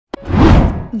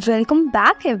Welcome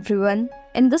back everyone.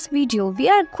 In this video, we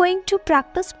are going to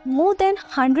practice more than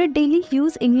 100 daily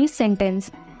use English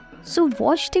sentence. So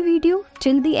watch the video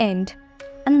till the end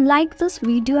and like this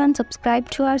video and subscribe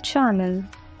to our channel.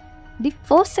 The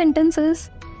first sentence is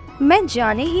मैं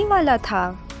जाने ही वाला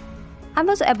था. I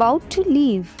was about to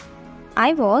leave.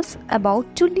 I was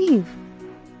about to leave.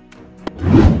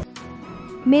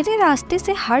 मेरे रास्ते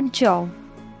से हट जाओ.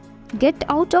 Get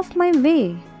out of my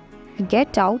way.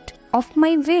 Get out of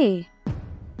my way.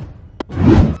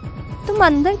 तुम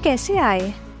अंदर कैसे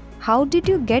आए? How did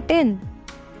you get in?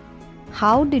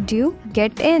 How did you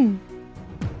get in?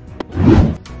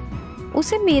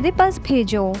 उसे मेरे पास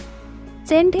भेजो.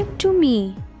 Send him to me.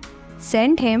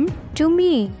 Send him to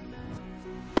me.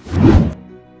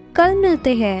 कल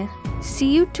मिलते हैं.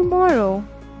 See you tomorrow.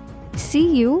 See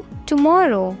you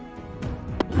tomorrow.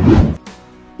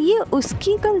 ये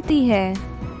उसकी गलती है.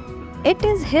 It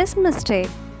is his mistake.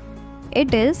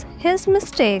 It is his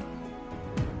mistake.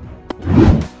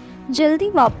 जल्दी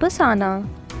वापस आना.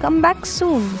 Come back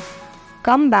soon.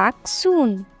 Come back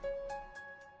soon.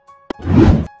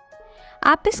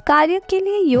 आप इस कार्य के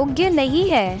लिए योग्य नहीं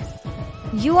है.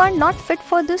 You are not fit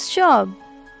for this job.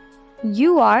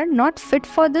 You are not fit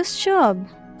for this job.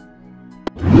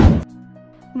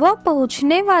 वह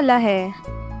पहुंचने वाला है.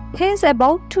 He is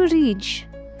about to reach.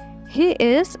 He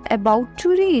is about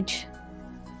to reach.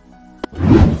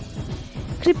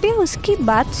 कृपया उसकी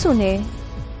बात सुने.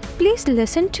 Please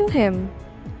listen to him.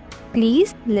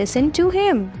 Please listen to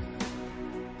him.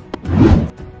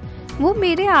 वो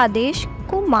मेरे आदेश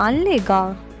को मान लेगा.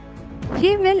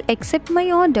 He will accept my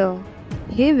order.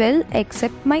 He will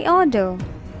accept my order.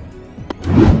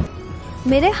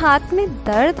 मेरे हाथ में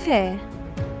दर्द है.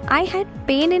 I had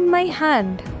pain in my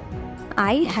hand.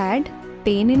 I had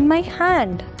pain in my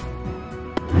hand.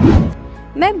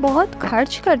 मैं बहुत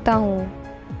खर्च करता हूँ.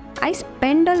 I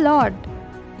spend a lot.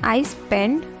 I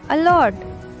spend a lot.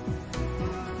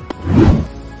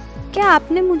 क्या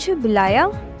आपने मुझे बुलाया?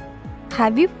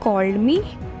 Have you called me?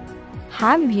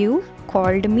 Have you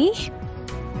called me?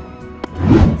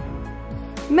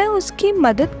 मैं उसकी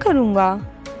मदद करूँगा.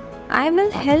 I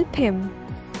will help him.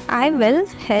 I will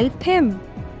help him.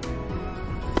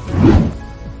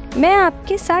 मैं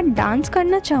आपके साथ डांस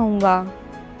करना चाहूँगा.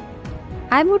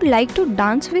 I would like to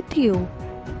dance with you.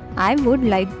 I would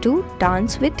like to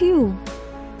dance with you.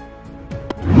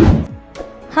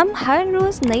 हम हर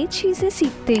रोज नई चीजें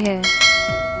सीखते हैं.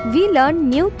 We learn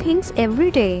new things every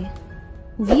day.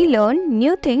 We learn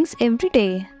new things every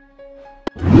day.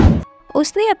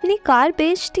 उसने अपनी कार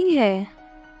बेच दी है.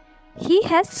 He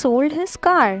has sold his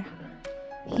car.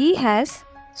 He has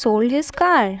sold his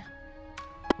car.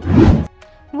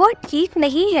 वो ठीक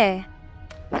नहीं है.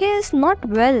 He is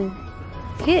not well.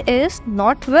 He is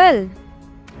not well.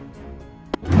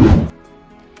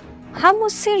 हम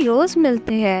उससे रोज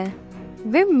मिलते हैं.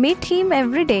 We meet him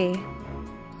every day.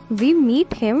 We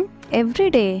meet him every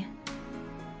day.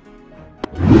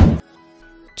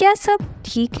 क्या सब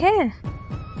ठीक है?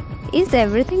 Is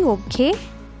everything okay?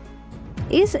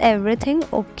 Is everything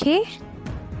okay?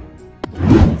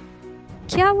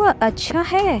 क्या वह अच्छा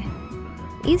है?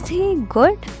 Is he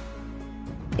good?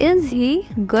 Is he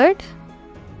good?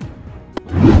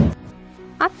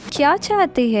 आप क्या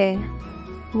चाहते हैं?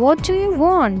 What do you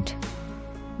want?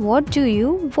 What do you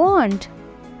want?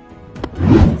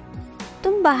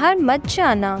 तुम बाहर मत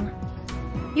जाना.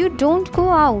 You don't go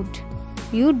out.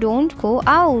 You don't go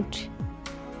out.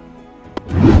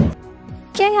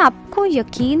 क्या आपको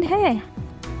यकीन है?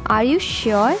 Are you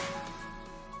sure?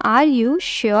 Are you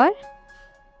sure?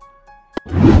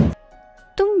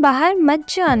 तुम बाहर मत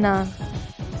जाना.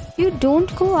 You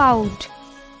don't go out.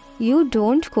 You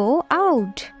don't go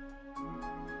out.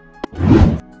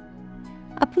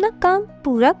 अपना काम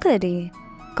पूरा करें.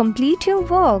 Complete your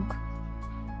work.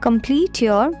 Complete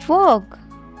your work.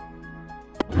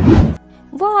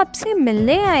 वो आपसे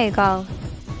मिलने आएगा.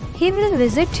 He will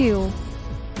visit you.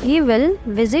 He will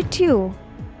visit you.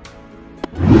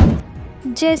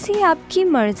 जैसी आपकी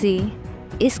मर्जी.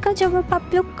 इसका जवाब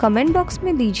आप लोग कमेंट बॉक्स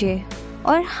में दीजिए.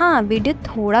 और हाँ, वीडियो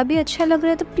थोड़ा भी अच्छा लग रहा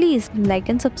है तो प्लीज़ लाइक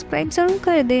एंड सब्सक्राइब ज़रूर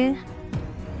कर दें.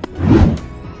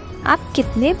 आप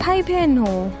कितने भाई बहन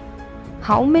हो?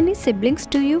 How many siblings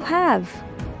do you have?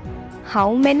 How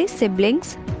many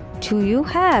siblings do you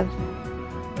have?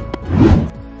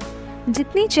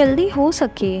 जितनी जल्दी हो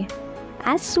सके.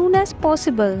 As soon as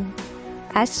possible.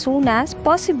 As soon as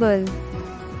possible.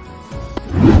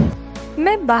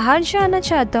 मैं बाहर जाना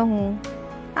चाहता हूँ.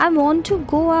 I want to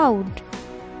go out.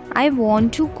 I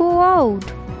want to go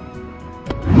out.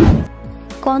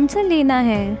 कौन सा लेना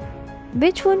है?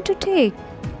 Which one to take?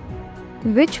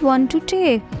 Which one to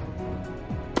take?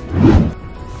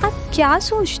 क्या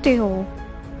सोचते हो?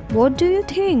 What do you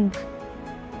think?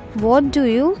 What do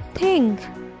you think?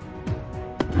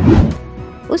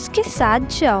 उसके साथ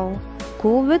जाओ.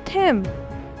 Go with him.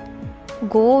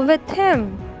 Go with him.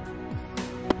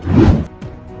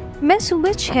 मैं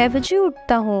सुबह 6 बजे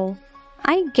उठता हूँ.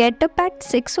 I get up at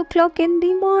 6 o'clock in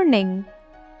the morning.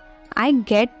 I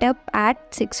get up at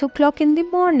 6 o'clock in the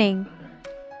morning.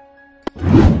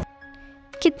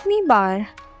 कितनी बार?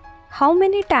 How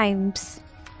many times?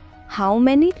 How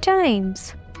many times?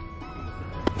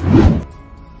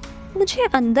 मुझे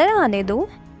अंदर आने दो.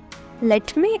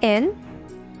 Let me in.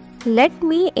 Let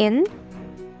me in.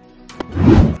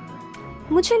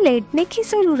 मुझे लेटने की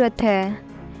ज़रूरत है.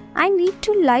 I need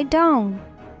to lie down.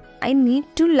 I need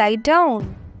to lie down.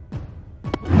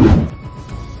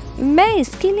 मैं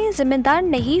इसके लिए जिम्मेदार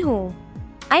नहीं हूँ.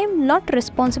 I am not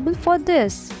responsible for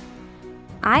this.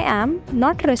 I am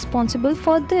not responsible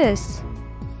for this.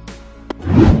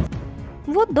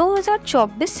 वो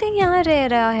 2024 से यहाँ रह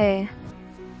रहा है.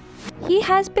 He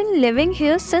has been living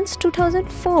here since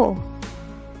 2004.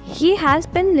 He has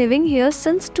been living here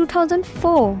since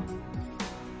 2004.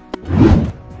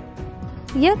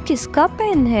 यह किसका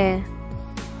पेन है?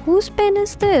 Whose pen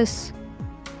is this?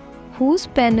 Whose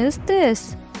pen is this?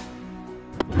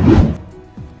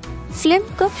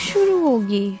 Film कब शुरू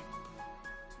होगी?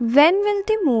 When will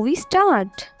the movie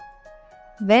start?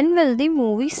 When will the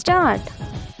movie start?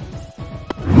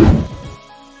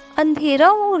 अंधेरा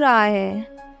हो रहा है.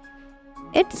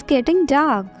 It's getting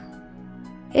dark.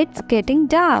 It's getting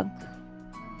dark.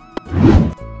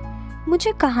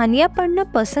 मुझे कहानियाँ पढ़ना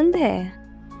पसंद है.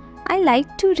 I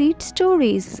like to read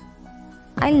stories.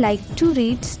 I like to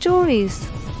read stories.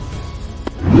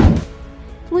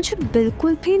 मुझे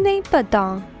बिल्कुल भी नहीं पता.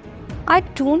 I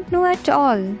don't know at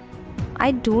all.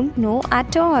 I don't know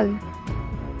at all.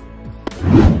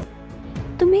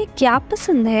 तुम्हें क्या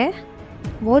पसंद है?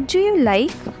 What do you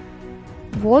like?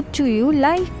 What do you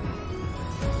like?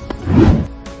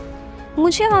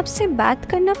 मुझे आपसे बात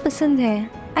करना पसंद है.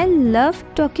 I love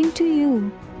talking to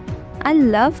you. I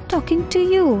love talking to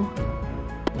you.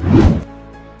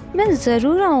 मैं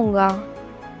ज़रूर आऊँगा.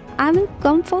 I will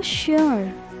come for sure.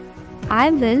 I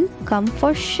will come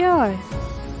for sure.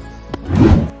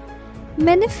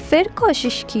 मैंने फिर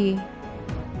कोशिश की.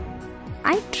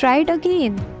 I tried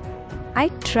again. I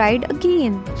tried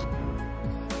again.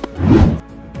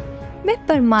 मैं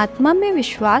परमात्मा में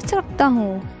विश्वास रखता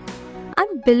हूँ. I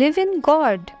believe in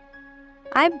God.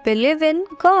 I believe in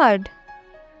God.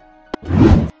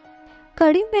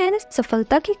 कड़ी मेहनत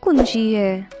सफलता की कुंजी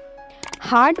है.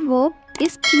 Hard work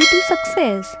is key to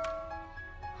success.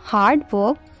 Hard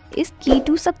work is key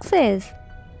to success.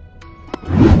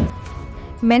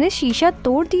 मैंने शीशा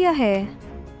तोड़ दिया है.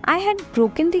 I had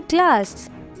broken the glass.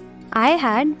 I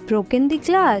had broken the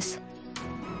glass.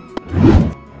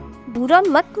 बुरा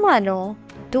मत मानो.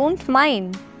 Don't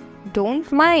mind.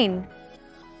 Don't mind.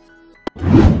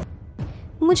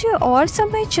 मुझे और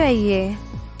समय चाहिए.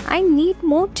 I need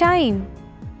more time.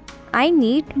 I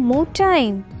need more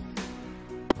time.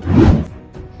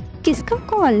 किसका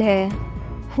कॉल है?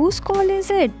 Whose call is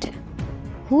it?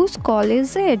 Whose call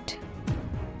is it?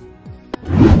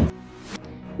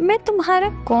 मैं तुम्हारा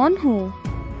कौन हूँ?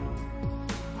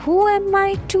 Who am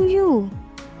I to you?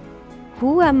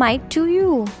 Who am I to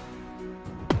you?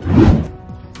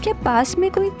 क्या पास में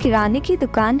कोई किराने की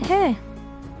दुकान है?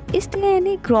 Is there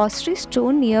any grocery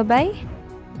store nearby?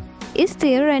 Is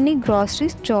there any grocery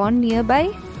store nearby?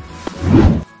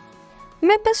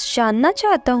 मैं बस जानना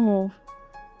चाहता हूँ.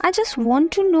 I just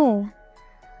want to know.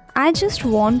 I just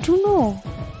want to know.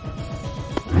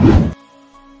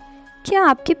 क्या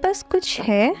आपके पास कुछ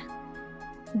है?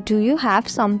 Do you have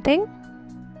something?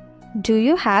 Do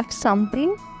you have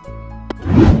something?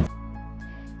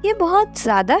 ये बहुत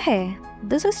ज़्यादा है.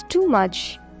 This is too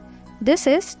much. This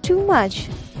is too much.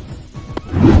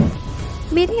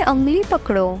 मेरी अंगुली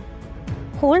पकड़ो.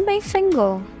 Hold my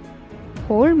finger.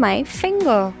 Hold my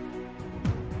finger.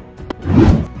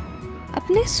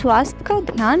 अपने स्वास्थ्य का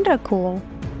ध्यान रखो.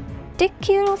 Take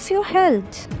care of your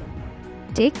health.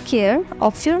 Take care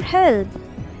of your health.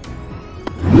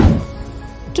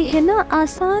 कहना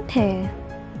आसान है.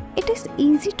 It is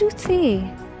easy to say.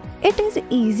 It is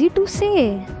easy to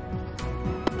say.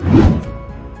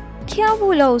 क्या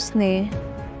बोला उसने?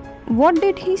 What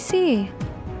did he say?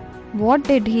 What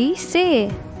did he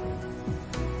say?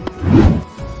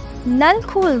 नल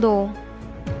खोल दो.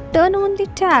 Turn on the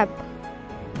tap.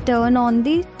 Turn on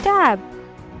the tap.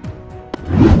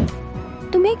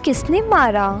 तुम्हें किसने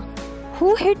मारा?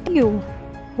 Who hit you?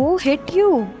 Who hit you?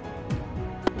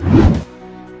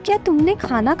 क्या तुमने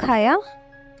खाना खाया?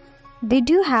 Did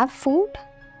you have food?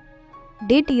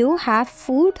 Did you have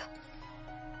food?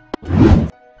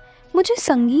 मुझे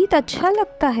संगीत अच्छा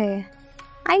लगता है.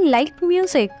 I like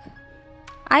music.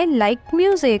 I like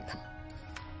music.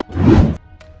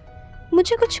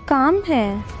 मुझे कुछ काम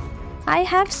है. I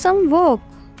have some work.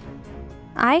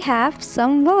 I have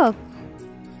some work.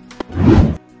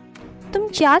 तुम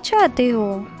क्या चाहते हो?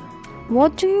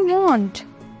 What do you want?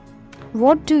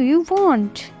 What do you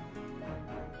want?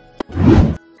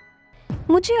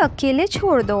 मुझे अकेले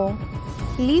छोड़ दो.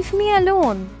 Leave me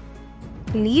alone.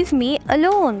 Leave me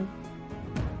alone.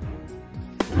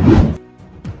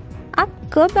 आप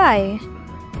कब आए?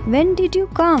 When did you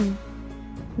come?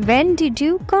 When did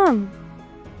you come?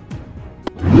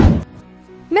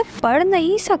 मैं पढ़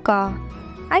नहीं सका.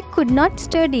 I could not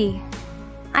study.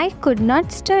 I could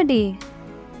not study.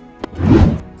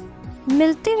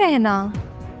 मिलते रहना.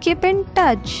 Keep in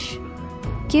touch.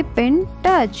 Keep in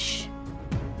touch.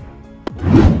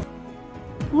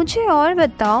 मुझे और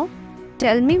बताओ.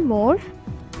 Tell me more.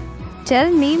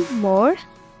 Tell me more.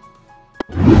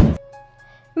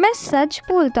 मैं सच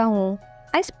बोलता हूँ.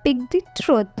 I speak the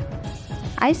truth.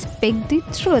 I speak the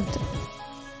truth.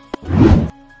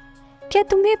 क्या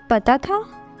तुम्हें पता था?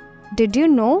 Did you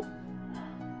know?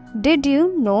 Did you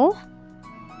know?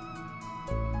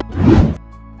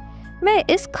 मैं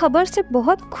इस खबर से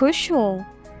बहुत खुश हूँ.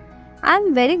 I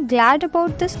am very glad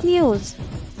about this news.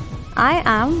 I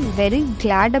am very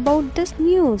glad about this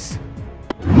news.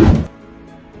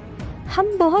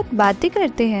 हम बहुत बातें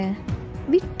करते हैं.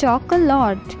 We talk a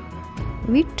lot.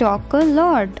 We talk a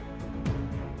lot.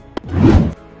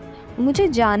 मुझे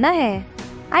जाना है.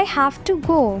 I have to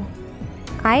go.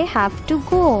 I have to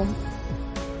go.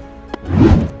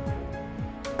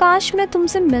 काश मैं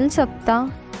तुमसे मिल सकता.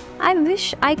 I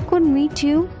wish I could meet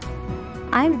you.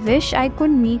 I wish I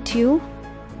could meet you.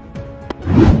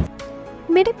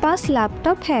 मेरे पास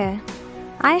लैपटॉप है.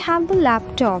 I have a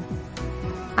laptop.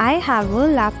 I have a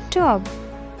laptop.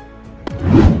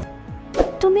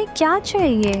 तुम्हें क्या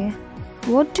चाहिए?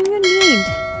 What do you need?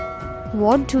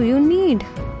 What do you need?